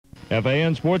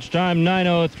FAN Sports Time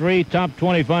 9:03. Top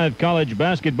 25 college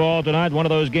basketball tonight. One of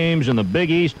those games in the Big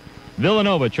East.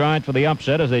 Villanova tried for the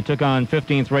upset as they took on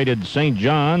 15th-rated St.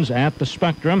 John's at the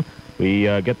Spectrum. We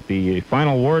get the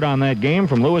final word on that game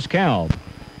from Lewis Cal.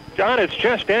 John, it's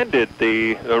just ended.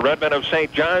 The Redmen of St.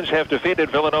 John's have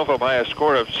defeated Villanova by a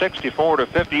score of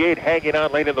 64-58, hanging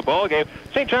on late in the ballgame.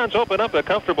 St. John's opened up a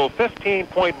comfortable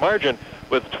 15-point margin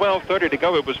with 12:30 to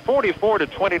go. It was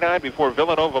 44-29 before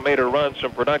Villanova made a run.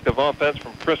 Some productive offense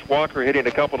from Chris Walker hitting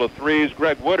a couple of threes.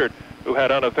 Greg Woodard, who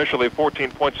had unofficially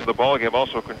 14 points in the ballgame,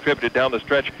 also contributed down the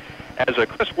stretch as a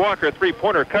Chris Walker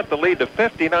three-pointer cut the lead to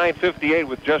 59-58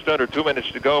 with just under 2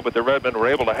 minutes to go. But the Redmen were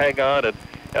able to hang on and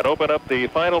open up the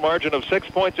final margin of 6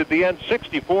 points at the end,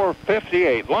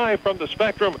 64-58. Live from the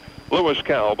Spectrum, Lewis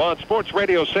Kalb on Sports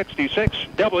Radio 66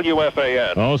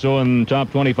 WFAN. Also in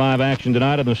top 25 action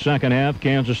tonight in the second half,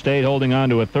 Kansas State holding on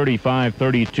to a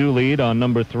 35-32 lead on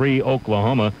number 3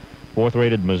 Oklahoma.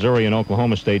 Fourth-rated Missouri and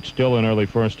Oklahoma State still in early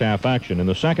first half action. In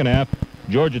the second half,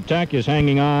 Georgia Tech is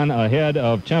hanging on ahead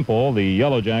of Temple. The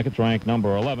Yellow Jackets ranked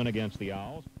number 11 against the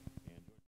Owls.